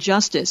than on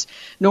justice.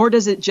 Nor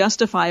does it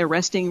justify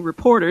arresting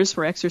reporters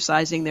for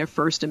exercising their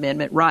First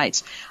Amendment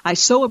rights. I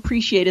so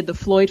appreciated the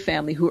Floyd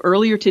family who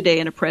earlier today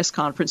in a press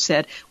conference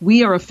said,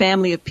 we are a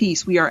family of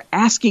peace. We are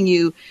asking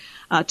you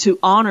to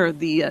honor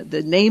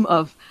the name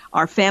of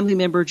our family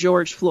member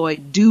George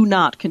Floyd. Do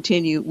not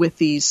continue with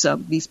these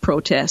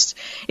protests.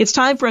 It's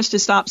time for us to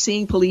stop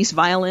seeing police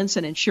violence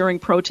and ensuing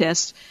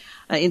protests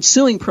in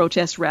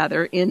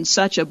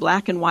such a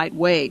black and white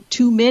way.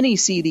 Too many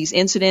see these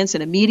incidents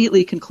and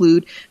immediately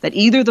conclude that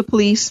either the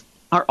police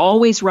are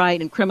always right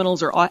and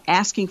criminals are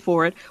asking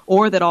for it,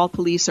 or that all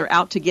police are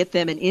out to get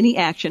them, and any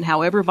action,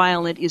 however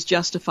violent, is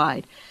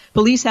justified.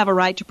 Police have a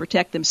right to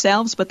protect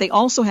themselves, but they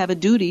also have a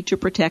duty to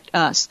protect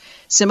us.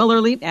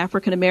 Similarly,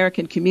 African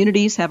American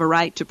communities have a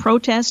right to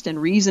protest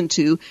and reason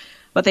to,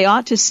 but they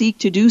ought to seek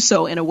to do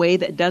so in a way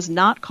that does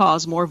not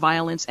cause more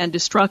violence and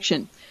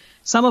destruction.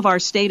 Some of our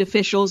state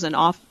officials and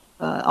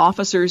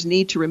officers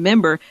need to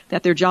remember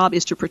that their job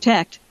is to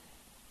protect,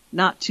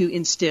 not to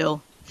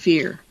instill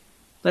fear.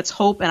 Let's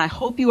hope, and I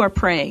hope you are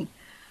praying,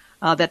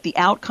 that the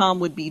outcome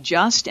would be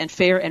just and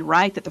fair and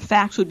right, that the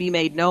facts would be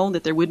made known,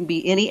 that there wouldn't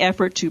be any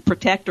effort to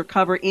protect or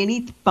cover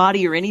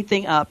anybody or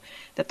anything up,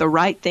 that the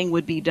right thing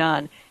would be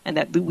done, and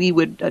that we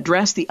would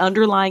address the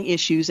underlying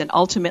issues, and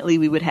ultimately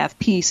we would have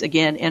peace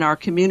again in our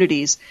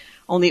communities.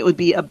 Only it would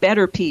be a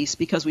better peace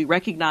because we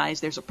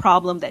recognize there's a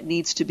problem that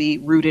needs to be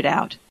rooted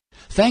out.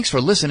 Thanks for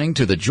listening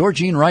to the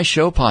Georgene Rice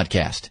Show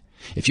podcast.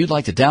 If you'd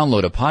like to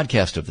download a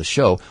podcast of the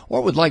show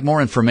or would like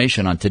more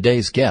information on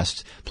today's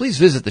guests, please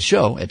visit the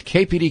show at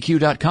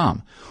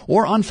kpdq.com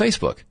or on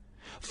Facebook.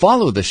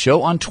 Follow the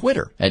show on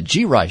Twitter at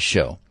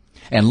GRiceShow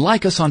and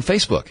like us on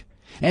Facebook.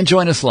 And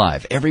join us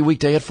live every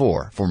weekday at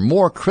 4 for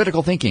more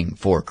critical thinking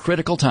for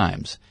critical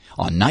times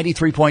on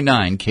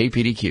 93.9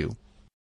 KPDQ.